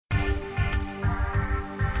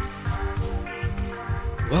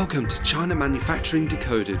Welcome to China Manufacturing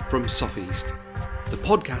Decoded from Southeast, the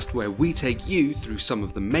podcast where we take you through some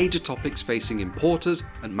of the major topics facing importers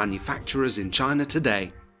and manufacturers in China today.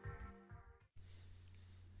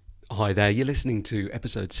 Hi there, you're listening to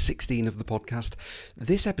episode 16 of the podcast.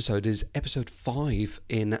 This episode is episode 5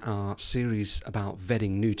 in our series about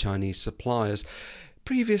vetting new Chinese suppliers.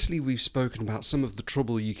 Previously, we've spoken about some of the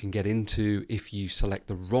trouble you can get into if you select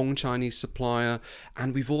the wrong Chinese supplier,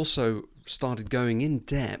 and we've also started going in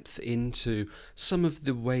depth into some of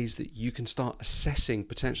the ways that you can start assessing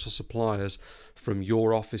potential suppliers from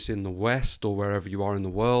your office in the West or wherever you are in the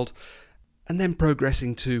world, and then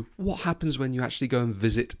progressing to what happens when you actually go and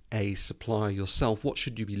visit a supplier yourself. What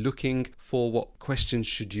should you be looking for? What questions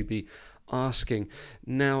should you be asking?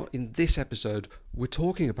 Now, in this episode, we're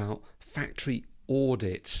talking about factory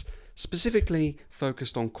audits, specifically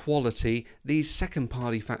focused on quality. These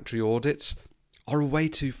second-party factory audits are a way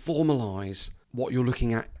to formalize what you're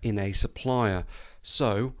looking at in a supplier.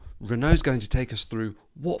 So Renault's going to take us through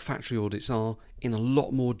what factory audits are in a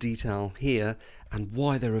lot more detail here and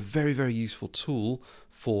why they're a very, very useful tool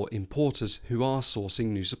for importers who are sourcing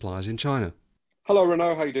new suppliers in China. Hello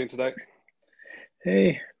Renault, how are you doing today?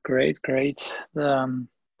 Hey, great. The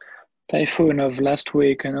typhoon of last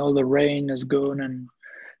week and all the rain is gone and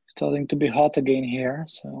starting to be hot again here.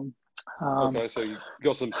 So Okay, so you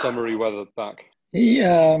got some summery weather back.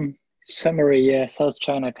 Yeah, summery, yeah, South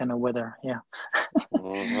China kind of weather, yeah.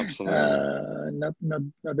 Oh, absolutely. Not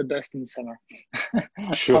the best in summer.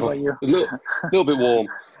 Sure. How about you? A little bit warm.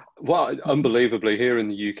 Well, unbelievably, here in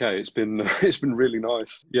the UK, it's been really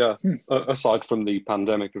nice. Yeah, aside from the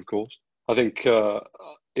pandemic, of course. I think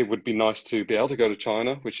it would be nice to be able to go to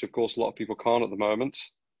China, which of course a lot of people can't at the moment.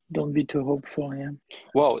 Don't be too hopeful, yeah.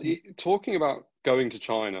 Well, talking about going to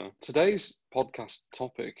China, today's podcast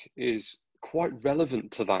topic is quite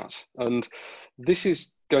relevant to that. And this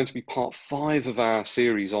is going to be part 5 of our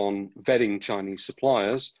series on vetting Chinese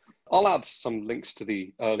suppliers. I'll add some links to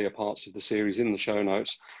the earlier parts of the series in the show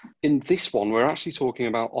notes. In this one, we're actually talking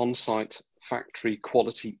about on-site factory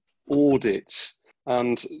quality audits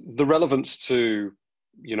and the relevance to,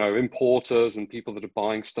 importers and people that are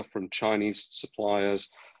buying stuff from Chinese suppliers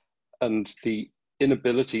and the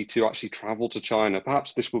inability to actually travel to China.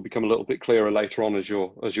 Perhaps this will become a little bit clearer later on as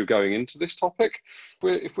you're going into this topic.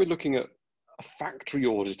 If we're looking at a factory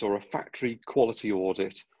audit or a factory quality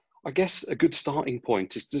audit, I guess a good starting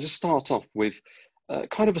point is to just start off with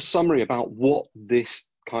kind of a summary about what this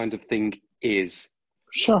kind of thing is.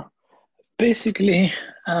 Sure. Basically,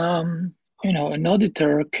 an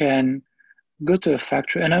auditor can go to a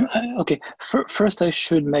factory, and first I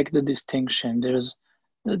should make the distinction.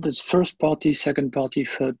 There's first party, second party,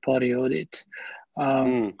 third party audit.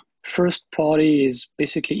 First party is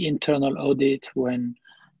basically internal audit when,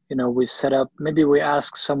 we set up, maybe we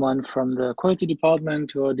ask someone from the quality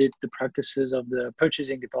department to audit the practices of the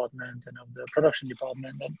purchasing department and of the production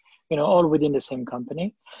department, and, all within the same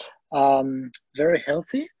company. Very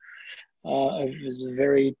healthy. Is a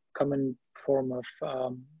very common form of,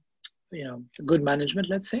 good management,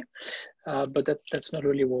 let's say. But that's not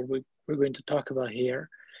really what we're going to talk about here.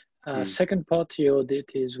 Second party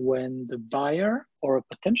audit is when the buyer or a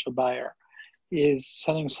potential buyer is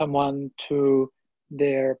sending someone to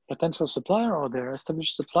their potential supplier or their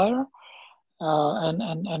established supplier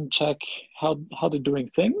and check how they're doing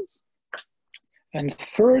things. And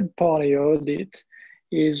third party audit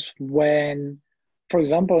is when, for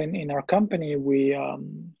example, in our company, we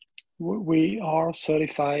are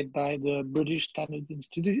certified by the British Standards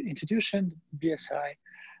Institution, BSI,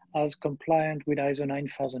 as compliant with ISO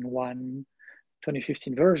 9001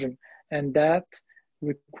 2015 version. And that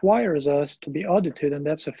requires us to be audited, and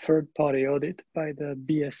that's a third-party audit by the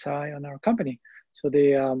BSI on our company. So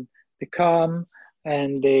they come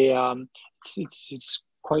and it's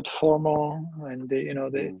quite formal, and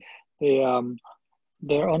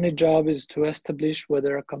their only job is to establish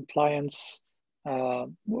whether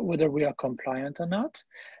we are compliant or not,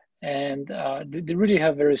 and they really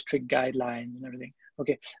have very strict guidelines and everything.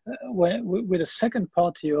 Okay, with a second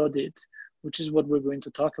party audit, which is what we're going to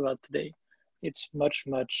talk about today, it's much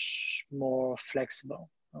more flexible.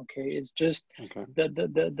 Okay, it's just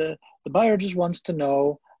the buyer just wants to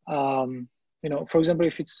know, for example,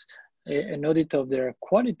 if it's an audit of their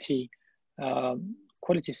quality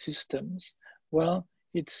systems, well,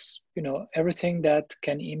 it's everything that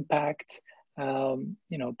can impact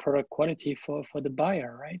product quality for the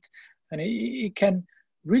buyer, right? And it can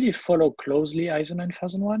really follow closely ISO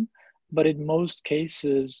 9001, but in most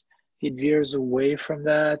cases it veers away from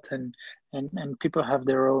that, and people have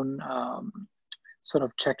their own sort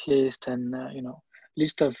of checklist and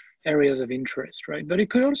list of areas of interest, right? But it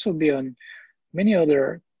could also be on many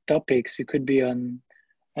other topics. It could be on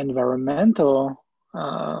environmental,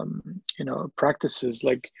 practices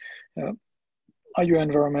like, uh, are you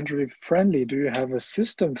environmentally friendly? Do you have a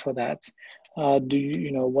system for that? Do you,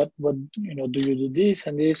 do you do this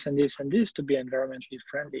and this and this and this to be environmentally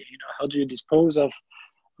friendly? How do you dispose of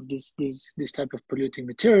this type of polluting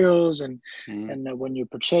materials, and when you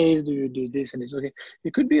purchase, do you do this and this? Okay,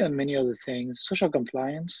 it could be on many other things. Social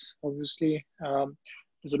compliance, obviously.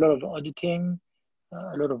 There's a lot of auditing,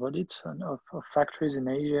 a lot of audits of factories in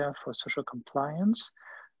Asia for social compliance.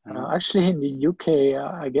 Actually, in the UK,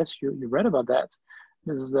 I guess you read about that.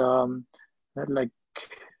 There's like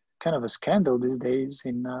kind of a scandal these days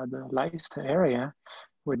in the Leicester area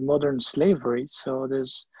with modern slavery. So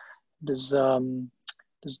there's there's a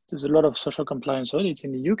lot of social compliance audits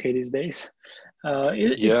in the UK these days.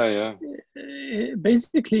 Yeah.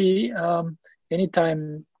 Basically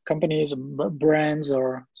anytime companies, brands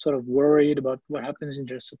are sort of worried about what happens in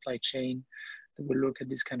their supply chain, they will look at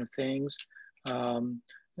these kind of things.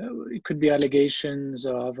 It could be allegations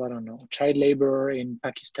of, I don't know, child labor in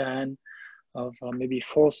Pakistan, of maybe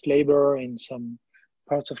forced labor in some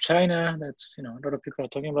parts of China. That's, a lot of people are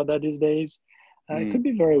talking about that these days. It could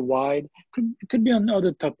be very wide. It could be on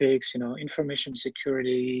other topics, information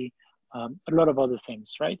security, a lot of other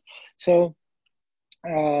things, right? So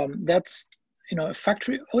that's, a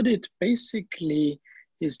factory audit basically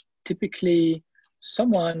is typically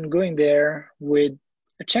someone going there with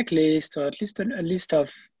a checklist, or at least a list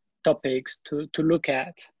of topics to look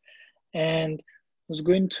at, and was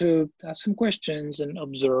going to ask some questions and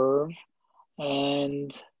observe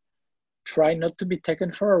and try not to be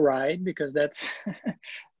taken for a ride, because that's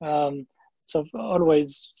so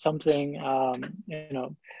always something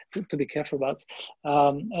to be careful about,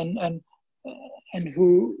 and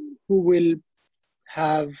who will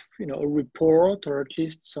have a report, or at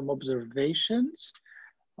least some observations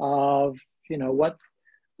of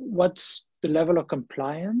what's the level of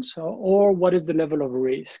compliance, or what is the level of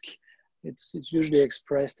risk. It's usually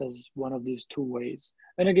expressed as one of these two ways.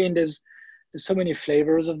 And again, there's so many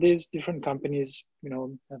flavors of these. Different companies,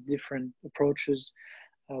 have different approaches,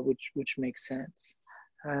 which makes sense.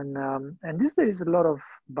 And these days, a lot of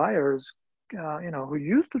buyers, who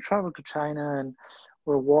used to travel to China and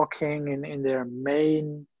were walking in their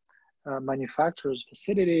main manufacturers'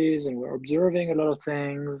 facilities and were observing a lot of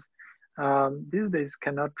things, these days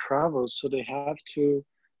cannot travel, so they have to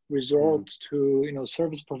resort to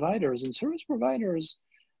service providers. And service providers,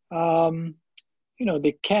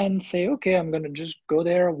 they can say, okay, I'm going to just go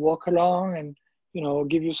there, walk along, and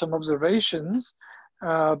give you some observations,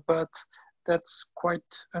 but that's quite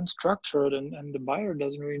unstructured, and the buyer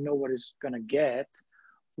doesn't really know what he's going to get.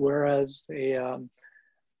 Whereas a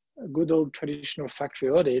good old traditional factory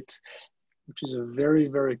audit, which is a very,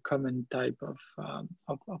 very common type of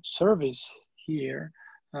service here,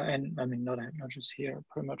 and I mean, not just here,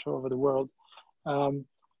 pretty much all over the world.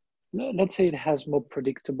 Let's say it has more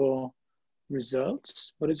predictable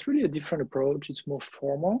results, but it's really a different approach. It's more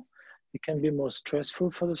formal. It can be more stressful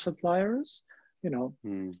for the suppliers.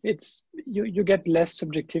 It's you get less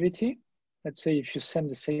subjectivity. Let's say if you send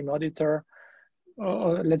the same auditor,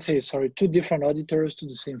 or let's say, sorry, two different auditors to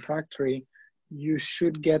the same factory, you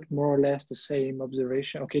should get more or less the same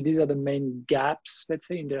observation. Okay, these are the main gaps, let's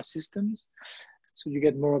say, in their systems. So you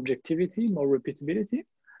get more objectivity, more repeatability,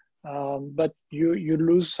 but you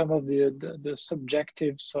lose some of the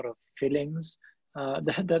subjective sort of feelings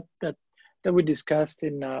that we discussed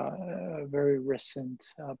in a very recent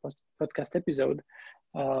podcast episode.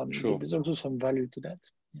 Sure. There's also some value to that.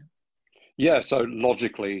 Yeah, so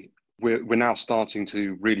logically, we're now starting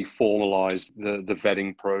to really formalize the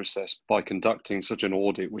vetting process by conducting such an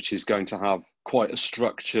audit, which is going to have quite a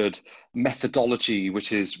structured methodology,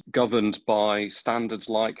 which is governed by standards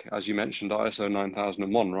like, as you mentioned, ISO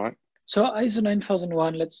 9001, right? So ISO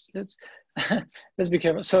 9001, let's let's be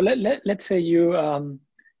careful. So let's say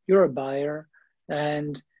you're a buyer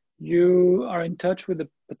and you are in touch with a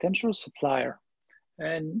potential supplier,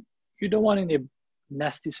 and you don't want any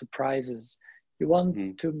nasty surprises. You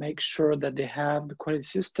want to make sure that they have the quality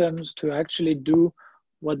systems to actually do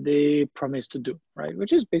what they promise to do, right?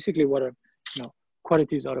 Which is basically what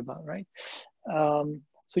quality is all about, right?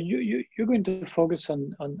 So you're going to focus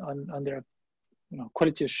on their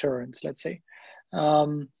quality assurance, let's say.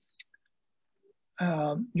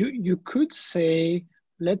 You could say,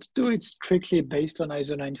 let's do it strictly based on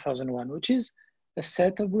ISO 9001, which is a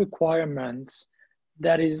set of requirements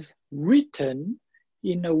that is written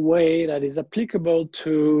in a way that is applicable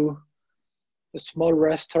to a small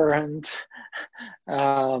restaurant,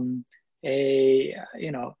 a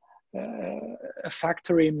a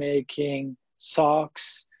factory making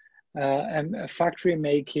socks, and a factory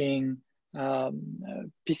making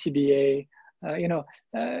PCBA,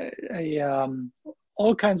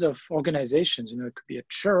 all kinds of organizations. It could be a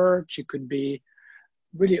church, it could be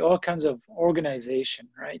really all kinds of organization,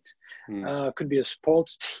 right? Could be a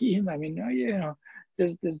sports team. I mean,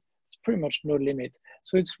 there's pretty much no limit.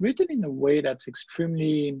 So it's written in a way that's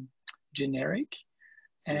extremely generic,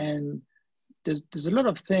 and there's a lot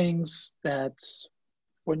of things that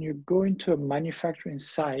when you go into a manufacturing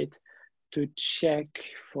site to check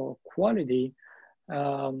for quality,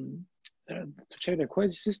 to check the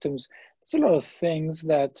quality systems, there's a lot of things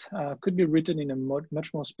that could be written in a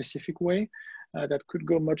much more specific way that could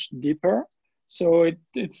go much deeper. So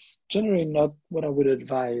it's generally not what I would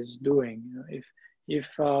advise doing. If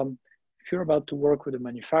you're about to work with a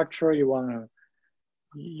manufacturer, you want to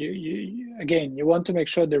you want to make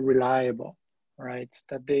sure they're reliable, right?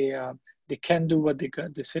 That they can do what they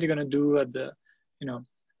say they're going to do at the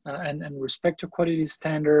and respect your quality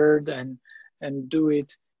standard and do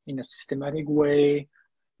it in a systematic way,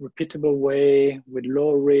 repeatable way with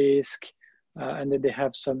low risk, and that they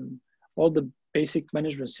have all the basic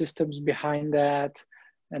management systems behind that,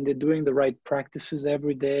 and they're doing the right practices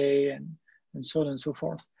every day, and so on and so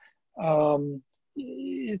forth.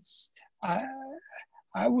 It's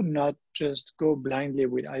I would not just go blindly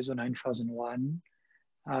with ISO 9001.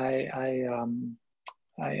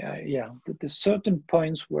 There's certain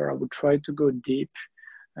points where I would try to go deep,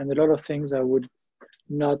 and a lot of things I would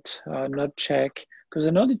not check, because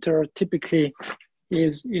an auditor typically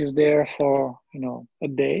is there for a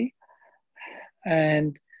day,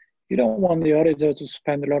 and you don't want the auditor to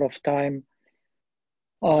spend a lot of time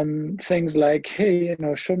on things like, hey,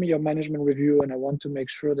 show me your management review, and I want to make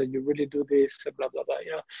sure that you really do this, blah blah blah.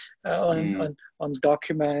 On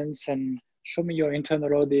documents, and show me your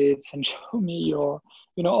internal audits, and show me your,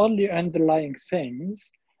 all the underlying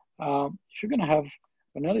things. If you're gonna have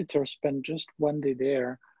an auditor spend just one day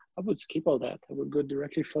there, I would skip all that. I would go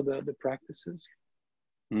directly for the practices.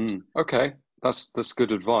 Okay, that's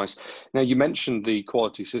good advice. Now, you mentioned the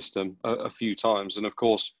quality system a few times, and of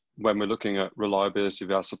course, when we're looking at reliability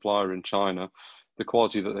of our supplier in China, the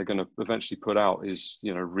quality that they're going to eventually put out is,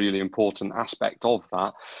 really important aspect of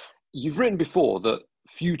that. You've written before that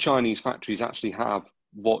few Chinese factories actually have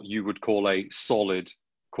what you would call a solid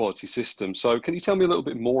quality system. So can you tell me a little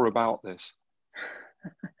bit more about this?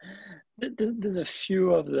 There's a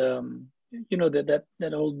few of them.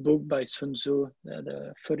 That old book by Sun Tzu,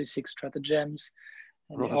 the 36 stratagems,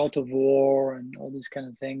 and the art of war, and all these kind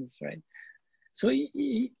of things, right? So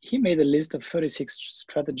he made a list of 36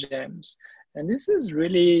 stratagems, and this is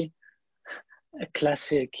really a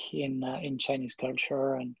classic in Chinese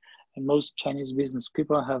culture, and most Chinese business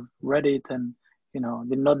people have read it, and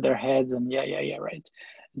they nod their heads and yeah, right.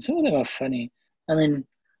 And some of them are funny. I mean,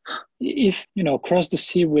 if cross the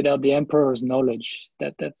sea without the emperor's knowledge,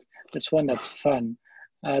 that's one that's fun.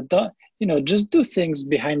 Don't just do things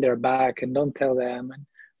behind their back and don't tell them. And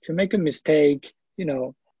if you make a mistake,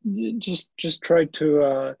 just try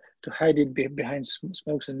to hide it behind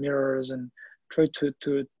smokes and mirrors, and try to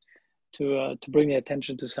bring the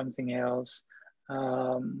attention to something else.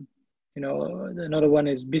 Another one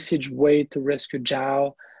is besiege Wei to rescue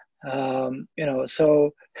Zhao.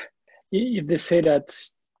 So if they say that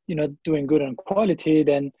you're not doing good on quality,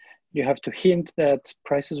 then you have to hint that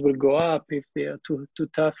prices will go up if they are too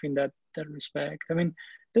tough in that respect. I mean,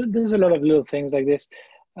 there's a lot of little things like this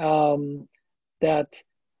that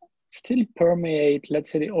still permeate,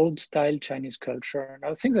 let's say, the old style Chinese culture.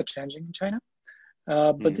 Now things are changing in China,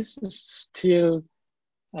 but this is still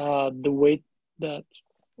the way that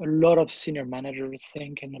a lot of senior managers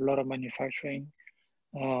think in a lot of manufacturing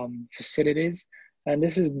facilities, and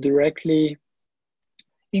this is directly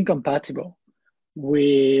incompatible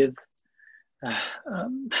with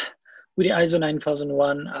the ISO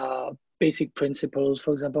 9001 basic principles,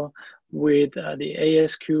 for example, with the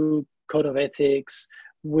ASQ code of ethics,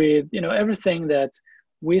 with everything that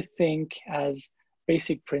we think as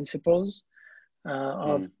basic principles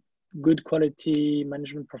of good quality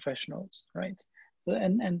management professionals, right?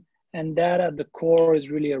 And that at the core is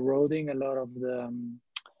really eroding a lot of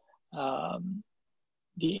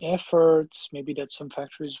the efforts maybe that some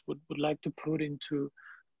factories would like to put into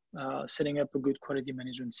setting up a good quality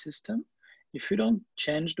management system. If you don't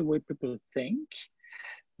change the way people think,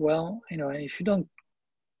 well, if you don't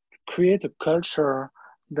create a culture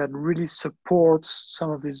that really supports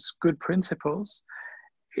some of these good principles,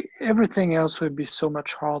 everything else will be so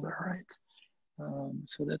much harder, right?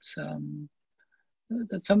 So that's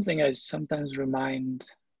something I sometimes remind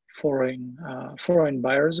foreign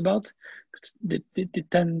buyers about. They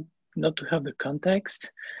tend not to have the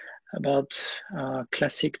context about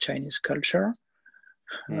classic Chinese culture.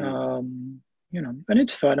 Mm. Um, and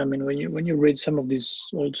it's fun. I mean, when you read some of these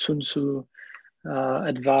old Sun Tzu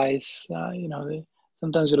advice,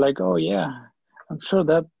 sometimes you're like, oh yeah, I'm sure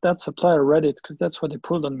that supplier read it because that's what they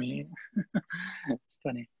pulled on me. It's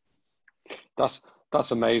funny.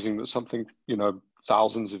 That's amazing that something,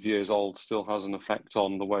 thousands of years old still has an effect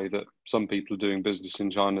on the way that some people are doing business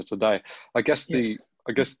in China today. I guess Yes. the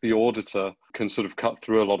I guess the auditor can sort of cut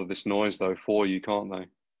through a lot of this noise though for you, can't they?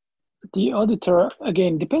 The auditor,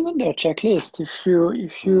 again, depends on their checklist. If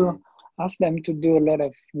you Mm. ask them to do a lot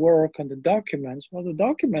of work on the documents, well, the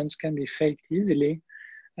documents can be faked easily,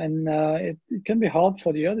 and it can be hard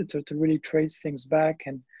for the auditor to really trace things back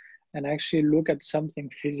and actually look at something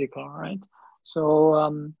physical, right? So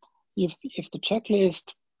if the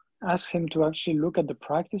checklist asks him to actually look at the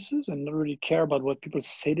practices and not really care about what people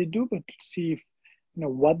say they do, but see if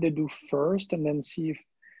what they do first, and then see if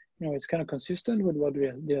it's kind of consistent with what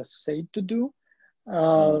they are said to do. Mm.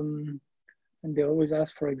 Um, and they always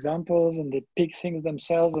ask for examples, and they pick things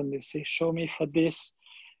themselves, and they say, "Show me for this."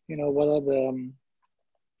 What are the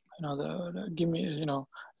give me,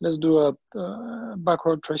 let's do a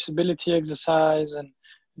backward traceability exercise, and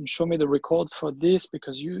show me the record for this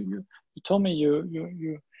because you told me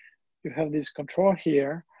you have this control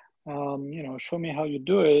here. Show me how you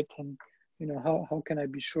do it, and how can I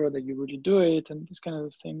be sure that you really do it, and these kind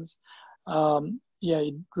of things. Yeah,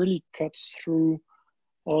 it really cuts through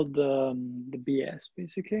all the BS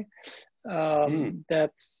basically. Mm.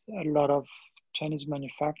 That's a lot of Chinese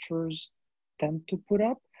manufacturers tend to put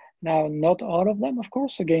up. Now, not all of them, of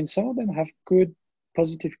course. Again, some of them have good,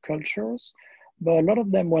 positive cultures, but a lot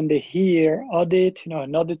of them, when they hear audit,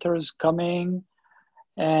 an auditor is coming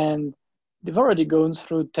and they've already gone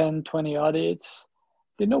through 10, 20 audits,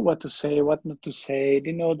 they know what to say, what not to say.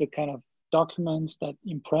 They know the kind of documents that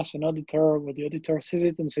impress an auditor, where the auditor sees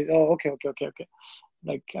it and says, oh, okay, okay, okay, okay.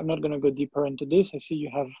 Like, I'm not going to go deeper into this. I see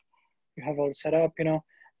you have all set up,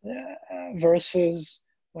 versus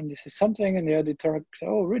when this is something and the auditor says,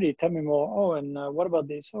 oh, really, tell me more. Oh, and what about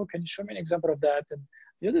this? Oh, can you show me an example of that? And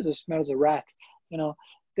the auditor smells a rat.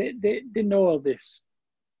 They know all this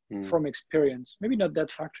Mm. from experience. Maybe not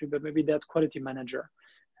that factory, but maybe that quality manager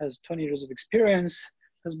has 20 years of experience,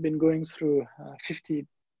 has been going through 50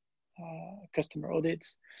 customer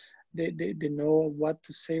audits. They know what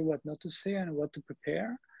to say, what not to say, and what to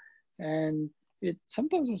prepare. And it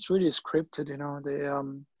sometimes it's really scripted,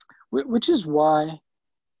 which is why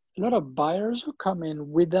a lot of buyers who come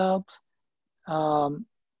in without um,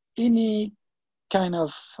 any kind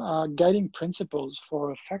of guiding principles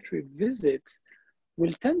for a factory visit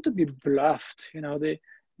will tend to be bluffed.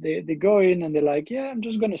 They go in and they're like, yeah, I'm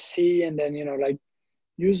just gonna see, and then like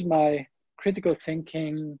use my critical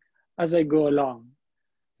thinking as I go along.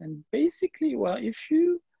 And basically, well, if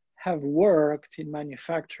you have worked in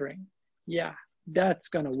manufacturing, yeah, that's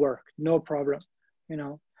gonna work, no problem. You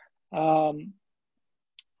know, um,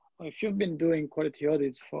 if you've been doing quality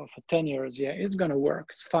audits for 10 years, yeah, it's gonna work,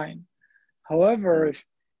 it's fine. However, Mm. if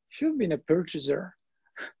you've been a purchaser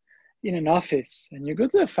in an office and you go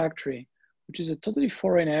to a factory, which is a totally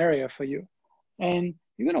foreign area for you, and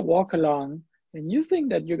you're gonna walk along and you think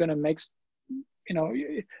that you're gonna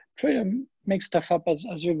you try to make stuff up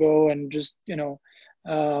as you go and just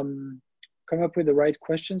um, come up with the right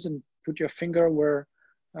questions and put your finger where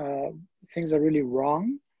uh, things are really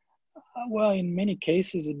wrong. Well, in many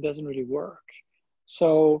cases it doesn't really work.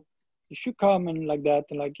 So if you come and like that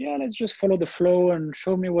and like, yeah, let's just follow the flow and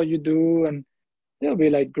show me what you do, and they'll be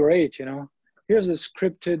like, great, here's a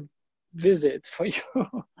scripted visit for you.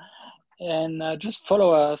 And just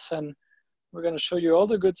follow us, and we're going to show you all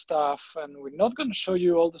the good stuff, and we're not going to show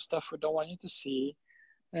you all the stuff we don't want you to see.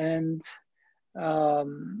 And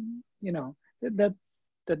that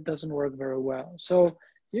that doesn't work very well. So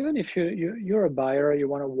even if you're a buyer, you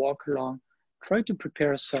want to walk along, try to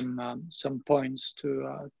prepare some points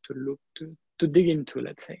to look to dig into,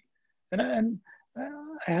 let's say. And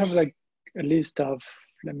I have like a list of,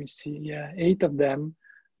 let me see, yeah, 8 of them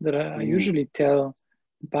that I Mm. usually tell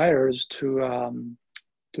buyers to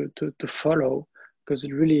follow, because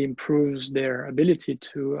it really improves their ability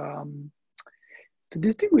to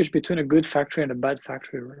distinguish between a good factory and a bad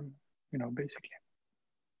factory, basically.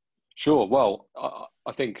 Sure. Well,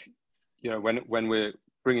 I think, when we're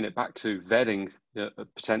bringing it back to vetting a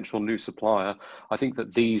potential new supplier, I think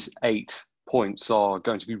that these 8 points are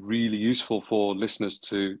going to be really useful for listeners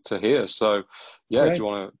to hear. So, yeah, do Right. you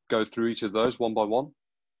want to go through each of those one by one?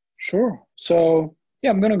 Sure. So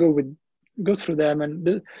yeah, I'm gonna go with go through them,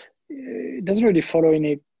 and it doesn't really follow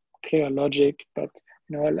any clear logic, but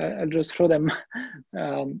I'll just throw them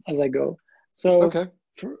as I go. So Okay.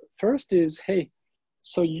 first is, hey,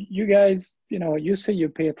 so you guys, you say you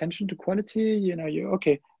pay attention to quality, you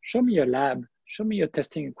okay, show me your lab, show me your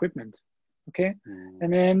testing equipment, okay, Mm.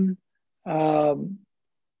 and then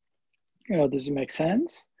does it make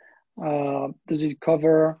sense? Does it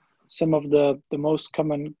cover some of the most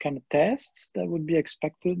common kind of tests that would be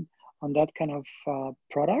expected on that kind of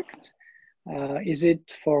product? Is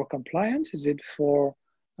it for compliance? Is it for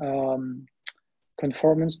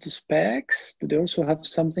conformance to specs? Do they also have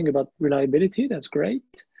something about reliability? That's great.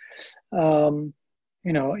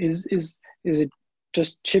 Is it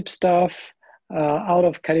just cheap stuff out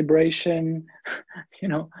of calibration,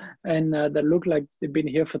 and that look like they've been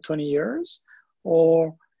here for 20 years?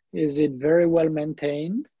 Or is it very well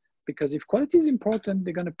maintained? Because if quality is important,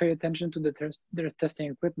 they're going to pay attention to their testing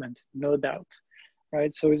equipment, no doubt,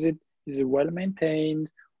 right? So is it well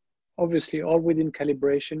maintained? Obviously, all within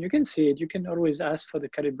calibration. You can see it. You can always ask for the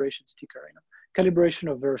calibration sticker. Calibration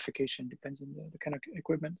or verification depends on the kind of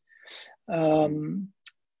equipment.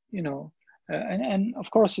 And of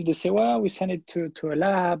course, if they say, well, we send it to a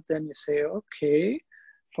lab, then you say, okay,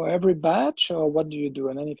 for every batch, or what do you do?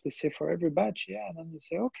 And then if they say for every batch, yeah, and then you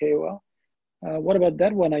say, okay, well, what about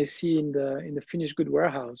that one I see in the finished good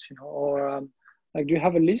warehouse? Or like, do you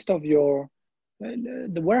have a list of the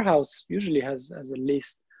warehouse usually has a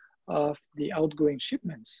list of the outgoing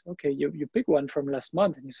shipments. Okay, you pick one from last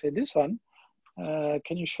month and you say, this one,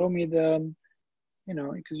 can you show me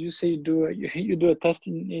because you say you do a test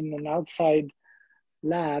in an outside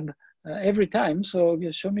lab every time, so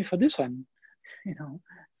show me for this one.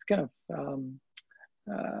 It's kind of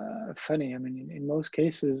funny. I mean, in most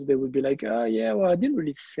cases, they would be like, oh, yeah, well, I didn't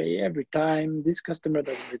really say every time. This customer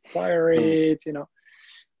doesn't require it,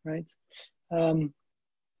 right?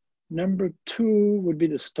 Number two would be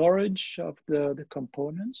the storage of the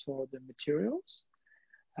components or the materials.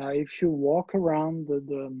 If you walk around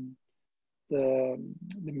the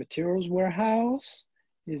materials warehouse,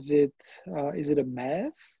 is it a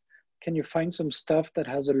mess? Can you find some stuff that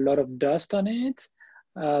has a lot of dust on it?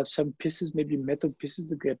 Some pieces, maybe metal pieces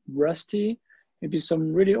that get rusty, maybe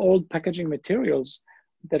some really old packaging materials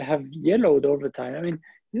that have yellowed over time. I mean,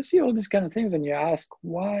 you see all these kind of things and you ask,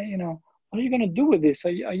 why, what are you going to do with this? Are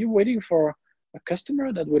you waiting for a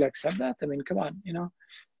customer that will accept that? I mean, come on,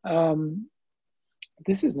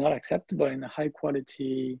 this is not acceptable in a high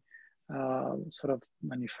quality sort of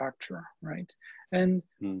manufacturer, right? And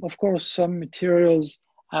of course, some materials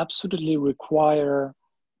absolutely require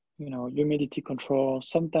humidity control,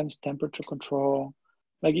 sometimes temperature control.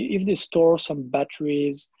 Like if they store some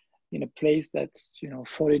batteries in a place that's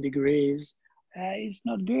 40 degrees, it's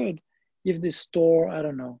not good. If they store, I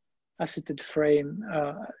don't know, acetate frame,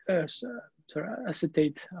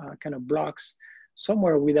 acetate kind of blocks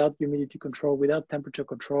somewhere without humidity control, without temperature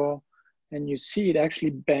control, and you see it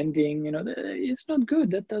actually bending, it's not good.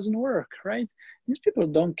 That doesn't work, right? These people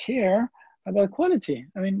don't care about quality.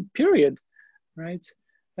 I mean, period, right?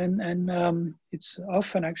 And it's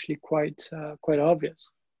often actually quite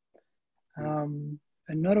obvious.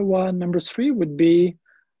 Another one, number three, would be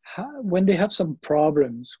when they have some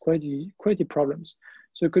problems, quality problems.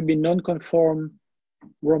 So it could be non-conform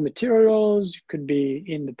raw materials, it could be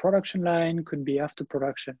in the production line, could be after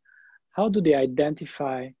production. How do they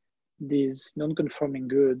identify these non-conforming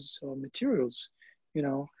goods or materials?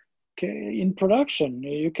 In production,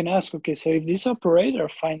 you can ask, okay, so if this operator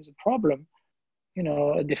finds a problem,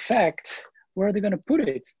 a defect, where are they going to put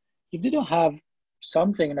it? If they don't have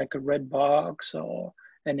something like a red box or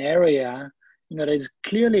an area, that is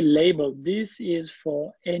clearly labeled, this is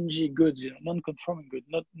for NG goods, non-conforming good,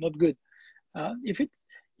 not good. If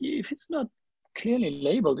it's not clearly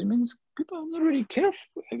labeled, it means people are not really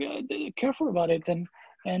careful about it, and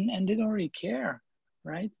they don't really care,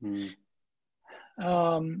 right?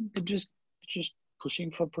 They're just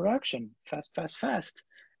pushing for production, fast.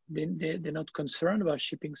 They're not concerned about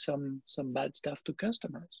shipping some bad stuff to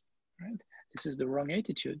customers, right? This is the wrong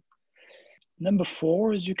attitude. Number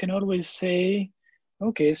four is you can always say,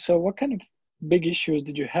 okay, so what kind of big issues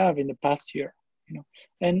did you have in the past year?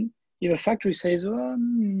 And if a factory says, well,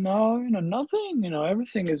 no, nothing,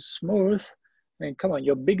 everything is smooth. I mean, come on,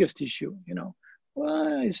 your biggest issue,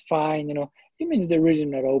 well, it's fine, it means they're really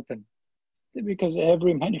not open, because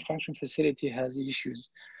every manufacturing facility has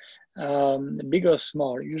issues, big or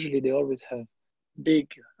small. Usually they always have big,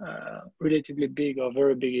 relatively big or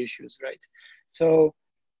very big issues, right? So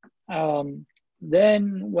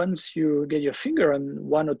then once you get your finger on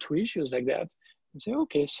one or two issues like that, you say,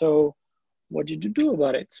 okay, so what did you do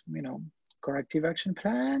about it? corrective action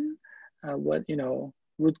plan? What,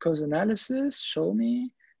 root cause analysis? Show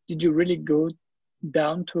me. Did you really go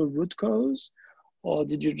down to a root cause? Or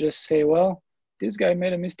did you just say, well, this guy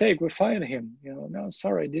made a mistake, we fired him? No,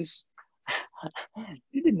 sorry, this,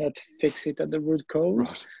 you did not fix it at the root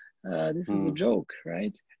cause. Right. This is a joke,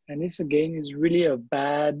 right? And this again is really a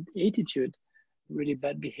bad attitude, really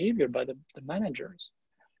bad behavior by the managers.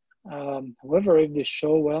 However, if they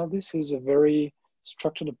show, well, this is a very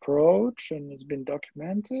structured approach and it's been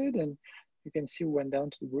documented, and you can see we went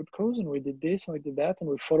down to the root cause and we did this and we did that and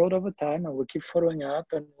we followed over time and we keep following up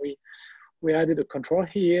and we added a control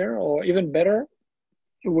here, or even better,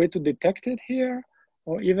 a way to detect it here,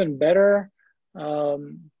 or even better,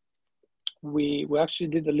 we actually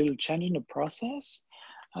did a little change in the process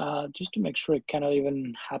just to make sure it cannot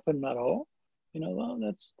even happen at all. Well,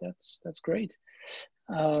 that's great.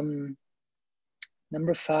 Number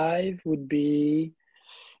 5 would be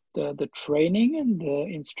the training and the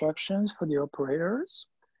instructions for the operators.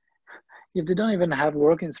 If they don't even have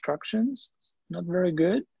work instructions, it's not very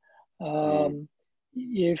good.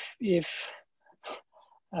 If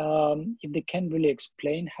they can't really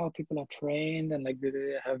explain how people are trained, and like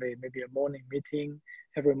they have maybe a morning meeting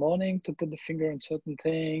every morning to put the finger on certain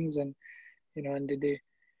things, and and they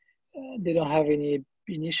don't have any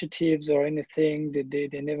initiatives or anything. They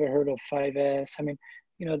never heard of 5S. I mean,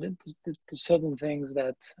 the certain things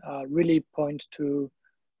that really point to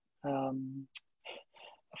a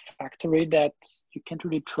factory that you can't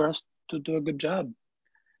really trust to do a good job.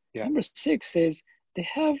 Yeah. Number 6 is they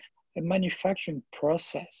have a manufacturing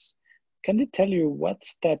process. Can they tell you what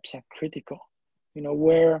steps are critical?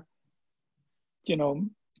 Where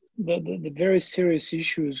the very serious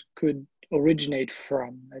issues could originate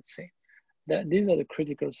from, let's say. That these are the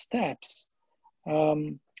critical steps.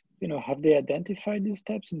 Have they identified these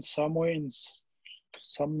steps in some way, in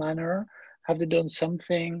some manner? Have they done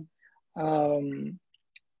something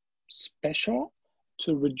special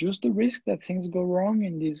to reduce the risk that things go wrong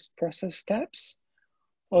in these process steps?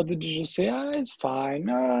 Or did you just say, it's fine,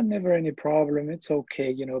 never any problem, it's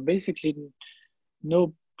okay, basically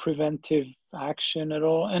no preventive action at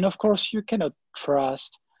all. And of course, you cannot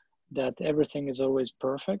trust that everything is always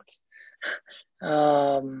perfect.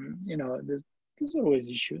 There's always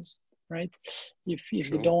issues, right? If Sure.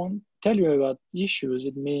 they don't tell you about issues,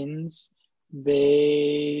 it means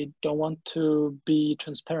they don't want to be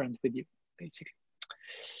transparent with you, basically.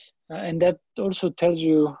 And that also tells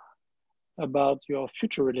you about your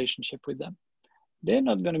future relationship with them. They're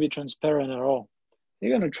not going to be transparent at all. They're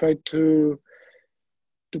going to try to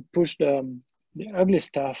push the ugly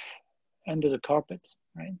stuff under the carpet,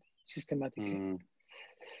 right? Systematically.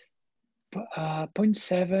 Point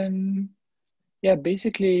 7,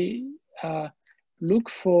 basically look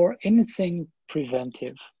for anything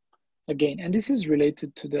preventive. Again, and this is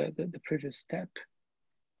related to the previous step.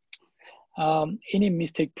 Any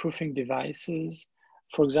mistake proofing devices.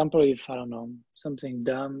 For example, if, I don't know, something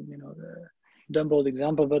dumb, the dumb old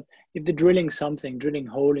example, but if they're drilling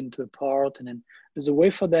hole into a part, and then there's a way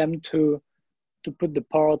for them to put the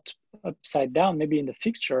part upside down, maybe in the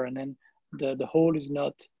fixture, and then the hole is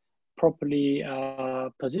not properly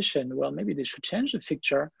positioned, well, maybe they should change the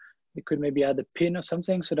fixture. They could maybe add a pin or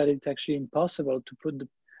something so that it's actually impossible to put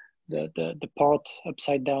the part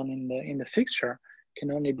upside down in the fixture. It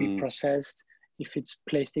can only be processed if it's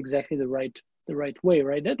placed exactly the right way,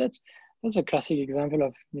 right? That's a classic example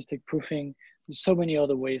of mistake proofing. There's so many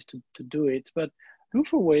other ways to do it, but look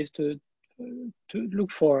for ways to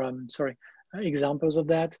look for examples of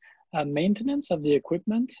that. Maintenance of the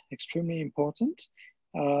equipment, extremely important,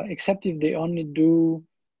 except if they only do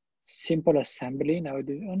simple assembly. Now, if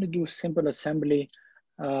they only do simple assembly,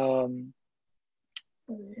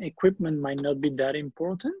 equipment might not be that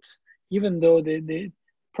important, even though they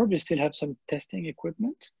probably still have some testing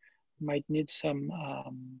equipment, might need some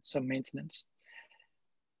maintenance.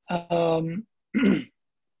 And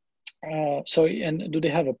do they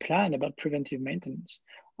have a plan about preventive maintenance?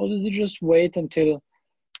 Or do they just wait until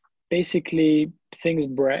basically things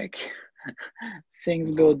break,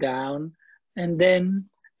 things go down, and then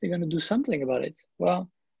they're going to do something about it? Well,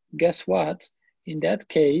 guess what? In that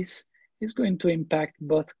case, it's going to impact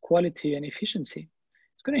both quality and efficiency.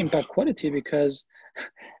 It's going to impact quality because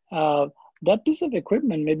that piece of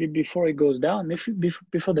equipment, maybe before it goes down,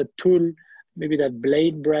 before the tool, maybe that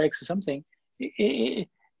blade breaks or something, it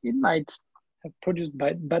might have produced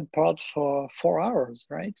bad parts for 4 hours,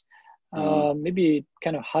 right? Maybe it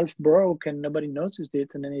kind of half broke and nobody noticed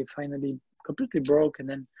it, and then it finally completely broke, and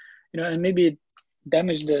then and maybe it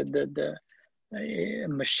damaged the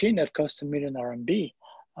machine that cost 1 million RMB,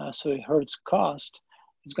 so it hurts cost.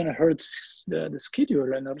 it's going to hurt the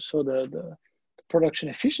schedule and also the production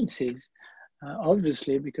efficiencies,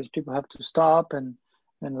 obviously, because people have to stop and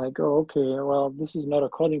like, oh, okay, well, this is not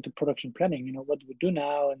according to production planning. What do we do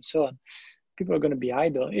now, and so on. People are going to be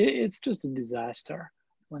idle. It's just a disaster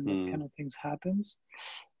when that Mm. kind of things happens.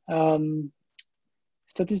 Um,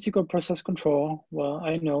 Statistical process control. Well,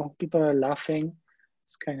 I know people are laughing.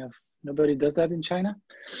 It's kind of nobody does that in China.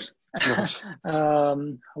 Right.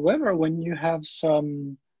 However, when you have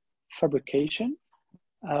some fabrication,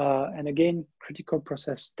 and again, critical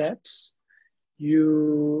process steps,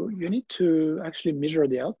 you need to actually measure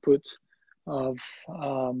the output of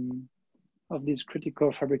um, of these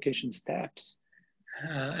critical fabrication steps,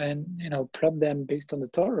 and plot them based on the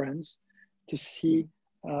tolerance to see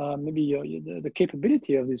maybe the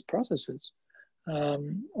capability of these processes.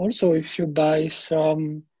 Also, if you buy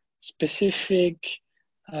some specific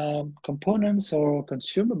components or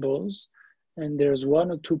consumables, and there's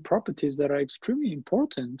one or two properties that are extremely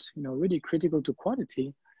important, really critical to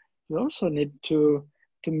quality, you also need to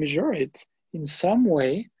measure it in some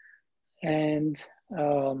way and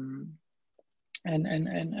um,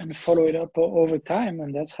 and follow it up over time,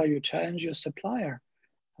 and that's how you challenge your supplier.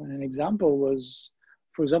 And an example was,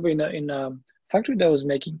 for example, in a factory that was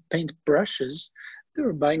making paint brushes, they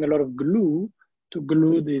were buying a lot of glue to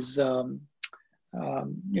glue these,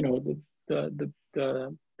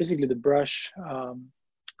 the basically the brush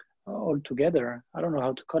all together. I don't know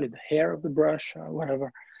how to call it, the hair of the brush or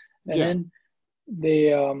whatever. And Yeah. then they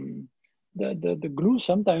the glue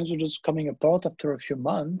sometimes was just coming apart after a few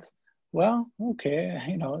months. Well, okay,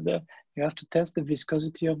 you have to test the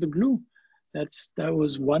viscosity of the glue. That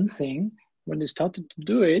was one thing. When they started to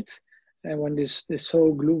do it, and when they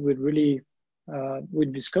saw glue with really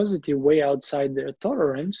with viscosity way outside their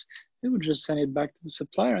tolerance, they would just send it back to the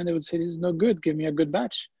supplier and they would say, "This is no good. Give me a good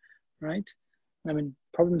batch," right? I mean,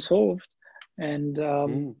 problem solved, and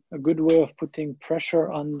Mm. a good way of putting pressure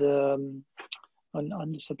on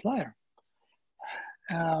the supplier.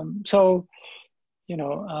 So you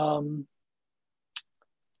know, um,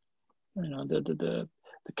 the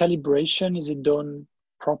calibration, is it done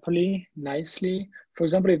properly, nicely? For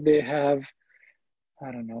example, if they have,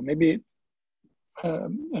 I don't know, maybe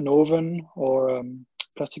an oven or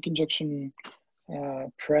plastic injection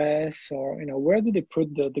press, or where do they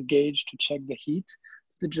put the gauge to check the heat?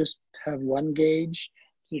 Do they just have one gauge?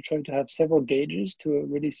 Do they try to have several gauges to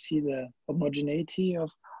really see the homogeneity of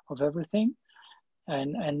everything?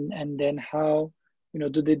 And then how,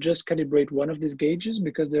 do they just calibrate one of these gauges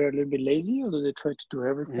because they're a little bit lazy, or do they try to do Mm.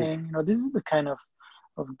 everything? This is the kind of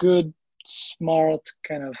good, smart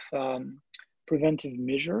kind of preventive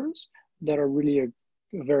measures that are really a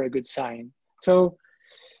very good sign. So,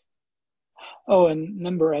 oh, and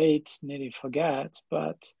number 8, nearly forget,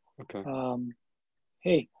 but Okay. um,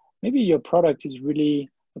 hey, maybe your product is really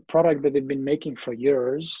a product that they've been making for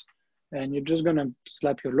years, and you're just gonna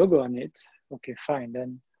slap your logo on it. Okay, fine,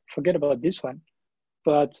 then forget about this one.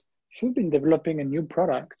 But if you've been developing a new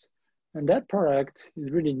product, and that product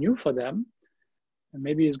is really new for them, and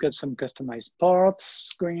maybe it's got some customized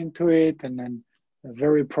parts going into it, and then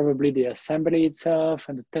very probably the assembly itself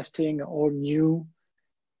and the testing are all new.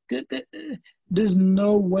 There's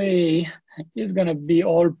no way it's gonna be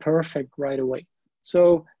all perfect right away.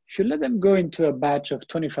 So if you let them go into a batch of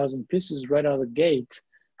 20,000 pieces right out of the gate,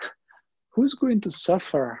 who's going to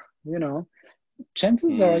suffer?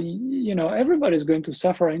 Chances are, Mm. everybody's going to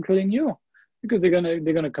suffer, including you, because they're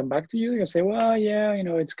gonna come back to you. They're gonna say, well, yeah,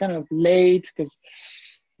 it's kind of late because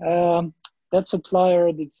um, that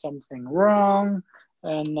supplier did something wrong,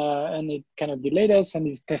 and it kind of delayed us, and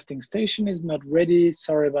his testing station is not ready.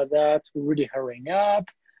 Sorry about that. We're really hurrying up,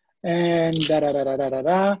 and da da da da da da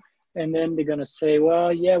da. And then they're gonna say,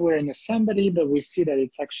 well, yeah, we're in assembly, but we see that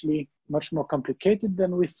it's actually much more complicated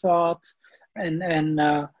than we thought, and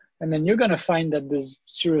then you're gonna find that there's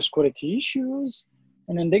serious quality issues,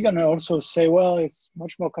 and then they're gonna also say, well, it's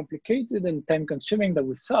much more complicated and time consuming than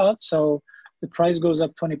we thought, so the price goes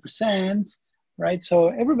up 20%, right? So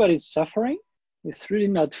everybody's suffering. It's really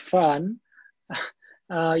not fun.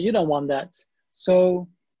 You don't want that. So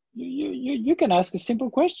you can ask a simple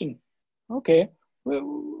question. Okay, well,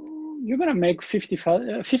 you're gonna make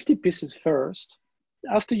 50 pieces first.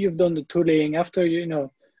 After you've done the tooling, after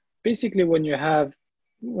basically when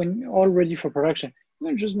all ready for production, you're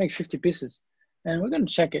gonna just make 50 pieces, and we're gonna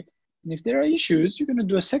check it. And if there are issues, you're gonna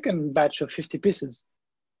do a second batch of 50 pieces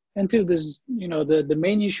until the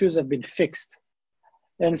main issues have been fixed,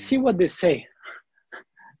 and see Mm. what they say.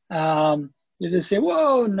 If they say,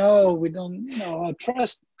 "Whoa, no, we don't,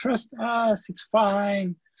 trust us, it's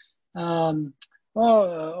fine," um,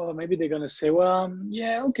 or maybe they're gonna say, well,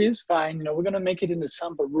 yeah, okay, it's fine. We're gonna make it in the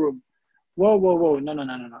sample room. Whoa, whoa, whoa! No, no,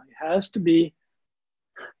 no, no, no! It has to be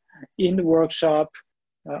in the workshop,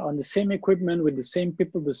 on the same equipment with the same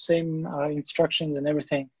people, the same instructions and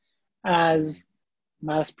everything Mm. as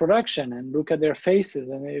mass production. And look at their faces,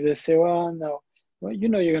 and if they say, well, no, well,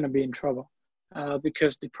 you're gonna be in trouble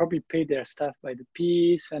because they probably pay their staff by the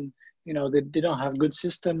piece, and they don't have good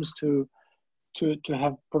systems to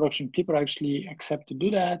have production people actually accept to do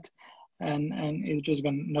that, and it's just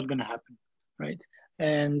not gonna happen, right?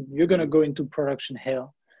 And you're gonna Mm. go into production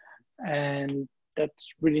hell, and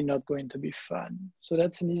that's really not going to be fun. So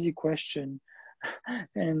that's an easy question,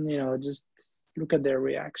 and just look at their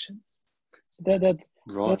reactions. So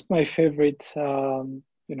Right. that's my favorite,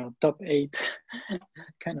 top eight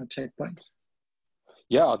kind of checkpoints.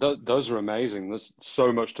 Yeah, those are amazing. There's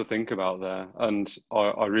so much to think about there, and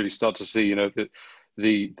I really start to see, that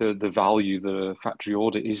the value that a factory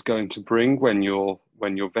audit is going to bring when you're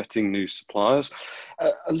vetting new suppliers.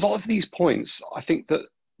 A lot of these points, I think that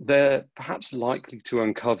they're perhaps likely to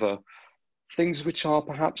uncover things which are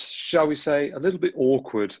perhaps, shall we say, a little bit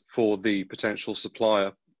awkward for the potential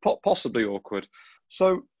supplier, possibly awkward.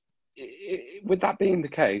 So, with that being the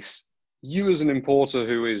case, you as an importer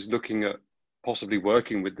who is looking at possibly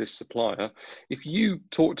working with this supplier, if you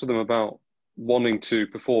talk to them about wanting to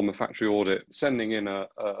perform a factory audit, sending in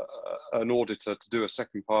an auditor to do a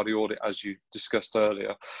second party audit, as you discussed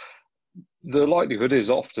earlier, the likelihood is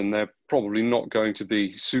often they're probably not going to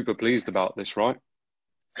be super pleased about this, right?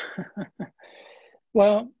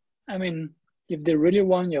 Well, I mean, if they really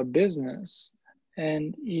want your business,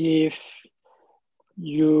 and if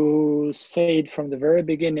you say it from the very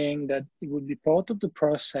beginning that it would be part of the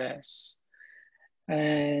process,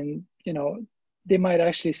 and they might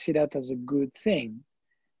actually see that as a good thing.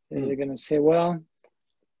 Mm, They're going to say, well,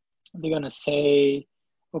 they're going to say,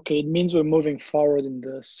 okay, it means we're moving forward in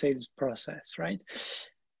the sales process, right?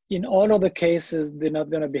 In all other cases, they're not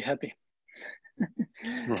going to be happy.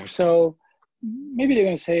 right. So maybe they're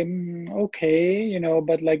going to say, okay,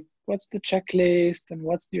 but like, what's the checklist and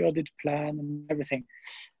what's the audit plan and everything?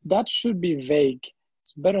 That should be vague.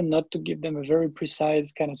 It's better not to give them a very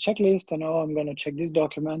precise kind of checklist and, oh, I'm going to check this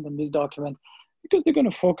document and this document, because they're going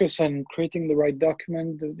to focus on creating the right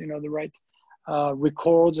document, the right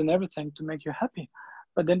records and everything to make you happy.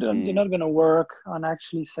 But they're Mm, not going to work on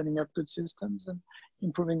actually setting up good systems and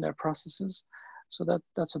improving their processes. So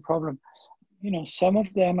that's a problem. Some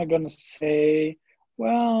of them are going to say,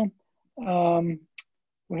 well, um,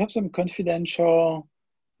 we have some confidential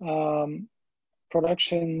um,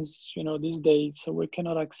 productions, these days, so we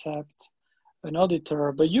cannot accept an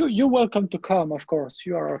auditor. But you're welcome to come, of course.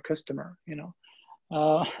 You are our customer,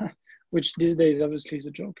 uh, which these days obviously is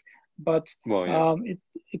a joke. But well, yeah.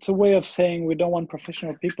 it's a way of saying we don't want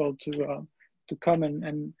professional people to come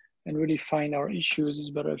and really find our issues. It's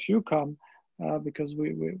better if you come because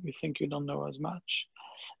we think you don't know as much.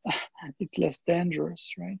 It's less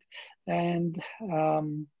dangerous, right? And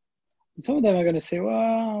some of them are going to say,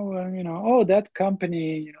 well, oh, that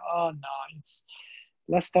company, oh no, it's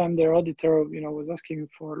last time their auditor, was asking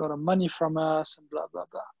for a lot of money from us and blah blah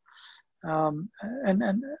blah. And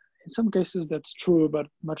in some cases that's true, but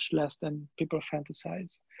much less than people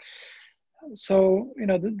fantasize. So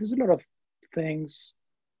there's a lot of things,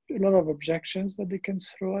 a lot of objections that they can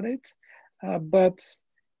throw at it. But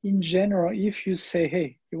in general, if you say,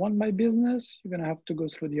 hey, you want my business, you're going to have to go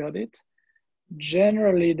through the audit.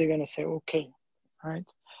 Generally, they're going to say, okay, right?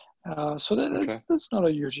 So Okay. that's not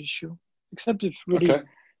a huge issue, except if really Okay.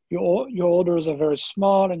 your orders are very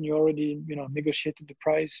small and you already negotiated the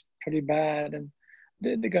price pretty bad, and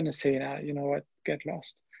they're gonna say, nah, you know what, get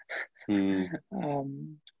lost. Hmm.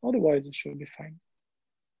 Otherwise, it should be fine.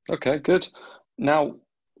 Okay, good. Now,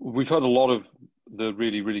 we've heard a lot of the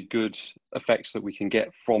really, really good effects that we can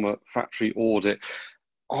get from a factory audit.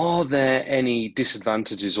 Are there any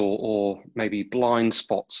disadvantages or maybe blind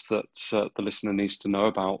spots that the listener needs to know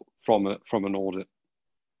about from an audit?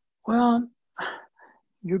 Well,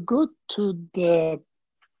 you go to the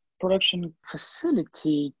production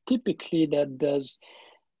facility typically that does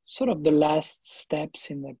sort of the last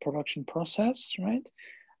steps in the production process, right?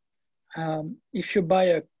 If you buy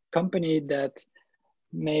a company that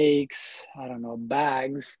makes, I don't know,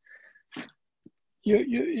 bags,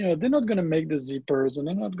 they're not going to make the zippers, and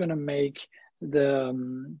they're not going to make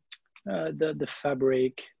the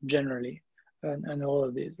fabric generally, and all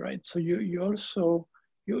of these, right? So you're also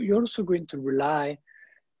going to rely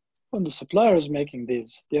on the suppliers making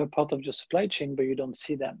these. They are part of your supply chain, but you don't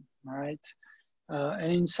see them, all right?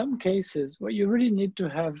 And in some cases, well, you really need to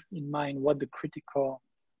have in mind what the critical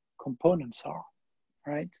components are.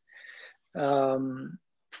 right? Um,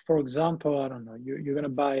 for example, I don't know, you're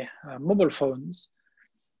going to buy mobile phones.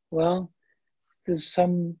 Well, there's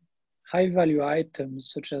some high value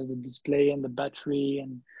items such as the display and the battery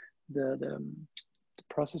and the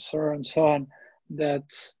processor and so on that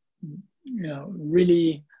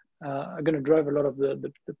really are going to drive a lot of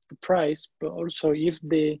the price. But also if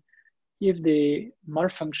they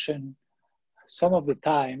malfunction some of the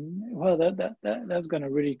time, well, that's going to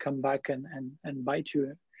really come back and bite you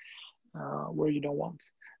where you don't want.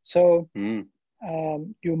 So Mm.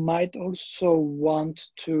 you might also want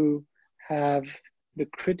to have the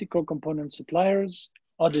critical component suppliers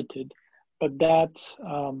audited, but that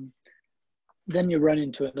then you run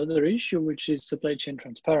into another issue, which is supply chain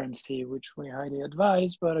transparency, which we highly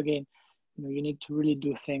advise. But again, you need to really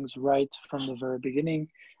do things right from the very beginning.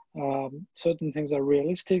 Certain things are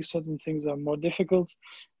realistic, certain things are more difficult.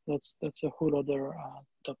 That's a whole other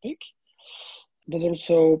topic. There's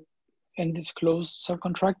also undisclosed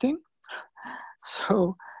subcontracting.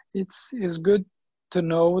 So it's good to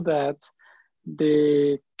know that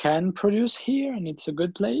they can produce here and it's a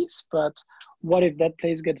good place, but what if that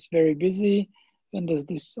place gets very busy and there's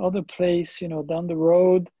this other place, down the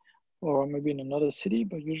road or maybe in another city,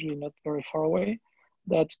 but usually not very far away,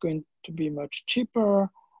 that's going to be much cheaper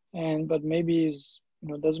but maybe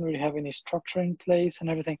doesn't really have any structure in place and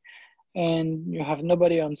everything, and you have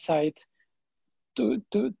nobody on site to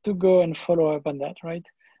go and follow up on that, right?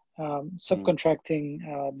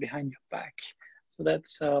 Subcontracting behind your back. So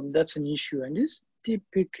that's an issue, and this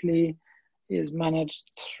typically is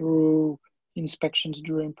managed through inspections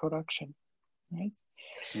during production, right?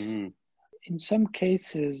 Mm. In some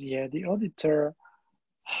cases, yeah,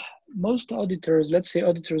 most auditors, let's say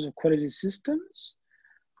auditors of quality systems,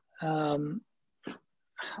 um,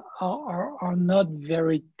 are not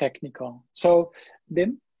very technical. So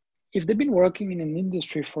if they've been working in an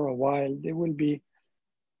industry for a while, they will be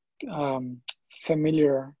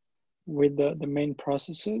familiar with the main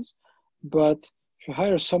processes. But if you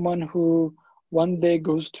hire someone who one day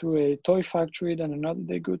goes to a toy factory, then another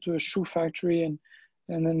day go to a shoe factory, and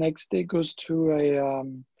the next day goes to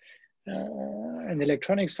an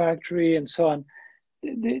electronics factory and so on,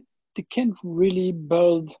 they can't really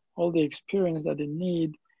build all the experience that they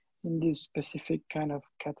need in these specific kind of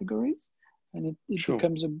categories, and it Sure.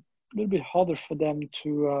 becomes a little bit harder for them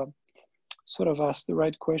to sort of ask the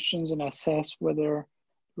right questions and assess whether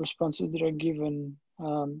responses that are given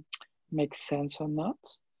make sense or not,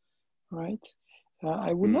 right?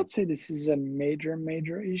 I would not say this is a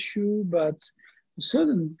major issue, but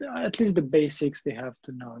certain, at least the basics they have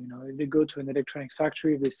to know. If they go to an electronic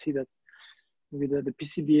factory, if they see that maybe the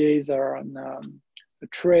PCBAs are on a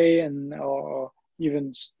tray or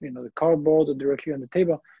even the cardboard or directly on the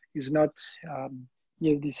table is not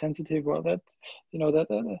ESD sensitive, well, that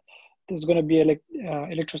there's going to be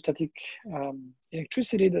electrostatic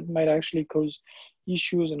electricity that might actually cause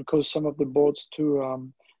issues and cause some of the boards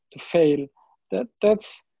to fail.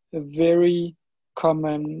 That's a very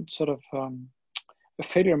common sort of a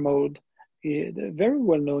failure mode, very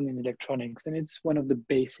well known in electronics, and it's one of the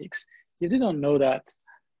basics. If they don't know that,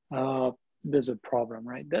 there's a problem,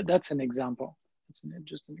 right? That's an example. That's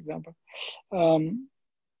just an example.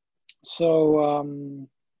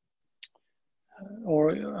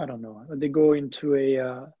 Or I don't know, they go into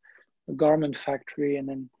a garment factory and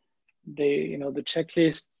then the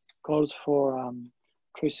checklist calls for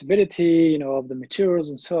traceability, of the materials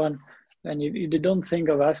and so on. And if they don't think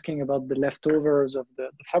of asking about the leftovers of the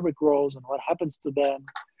fabric rolls and what happens to them,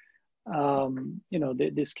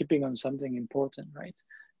 they're skipping on something important, right?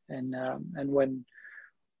 And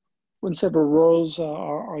when several rolls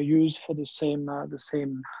are used for the same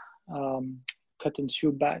cut and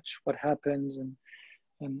sew batch, what happens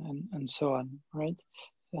and so on, right?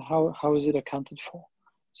 How is it accounted for?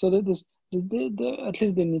 So that at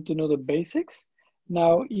least they need to know the basics.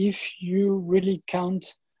 Now, if you really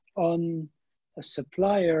count on a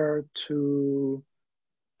supplier to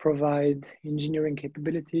provide engineering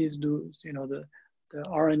capabilities, do the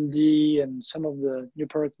R&D and some of the new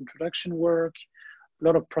product introduction work, a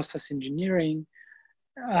lot of process engineering,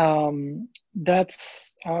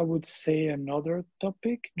 that's, I would say, another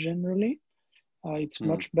topic generally. It's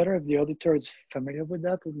much better if the auditor is familiar with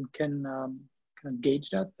that and can gauge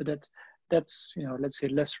that, but that's let's say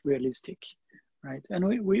less realistic, right? And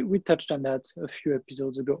we touched on that a few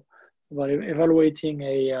episodes ago about evaluating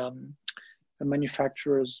a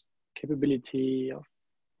manufacturer's capability of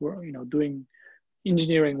doing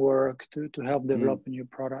engineering work to help develop a new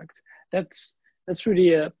product. That's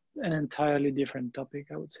really an entirely different topic,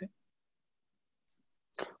 I would say.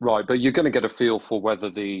 Right, but you're going to get a feel for whether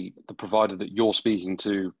the provider that you're speaking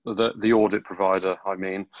to, the audit provider, I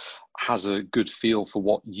mean, has a good feel for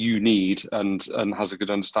what you need and has a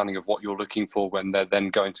good understanding of what you're looking for when they're then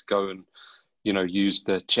going to go and use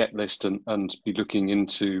the checklist and be looking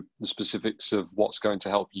into the specifics of what's going to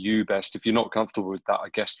help you best. If you're not comfortable with that, I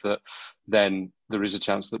guess that then there is a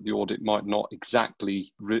chance that the audit might not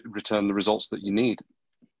exactly return the results that you need.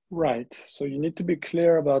 Right. So you need to be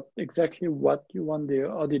clear about exactly what you want the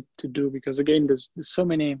audit to do, because again, there's so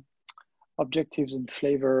many objectives and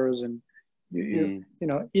flavors, and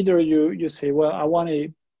either you say, well, I want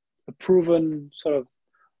a proven sort of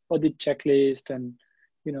audit checklist, and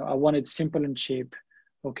I want it simple and cheap.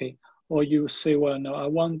 Okay. Or you say, well, no, I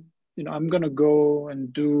want, I'm gonna go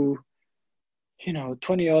and do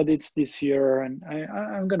 20 audits this year, and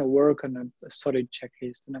I'm gonna work on a solid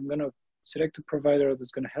checklist, and I'm gonna select a provider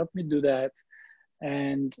that's gonna help me do that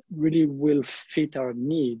and really will fit our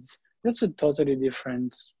needs. That's a totally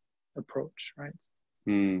different approach, right?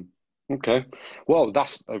 Okay. Well,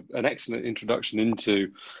 that's an excellent introduction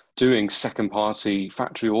into doing second-party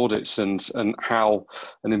factory audits and how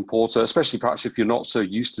an importer, especially perhaps if you're not so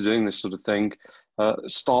used to doing this sort of thing,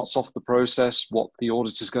 starts off the process, what the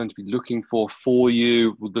audit is going to be looking for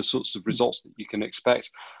you, the sorts of results that you can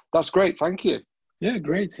expect. That's great. Thank you. Yeah,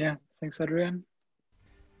 great. Yeah. Thanks, Adrian.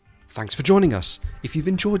 Thanks for joining us. If you've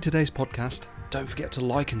enjoyed today's podcast, don't forget to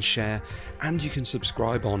like and share, and you can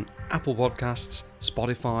subscribe on Apple Podcasts,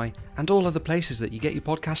 Spotify, and all other places that you get your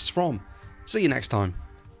podcasts from. See you next time.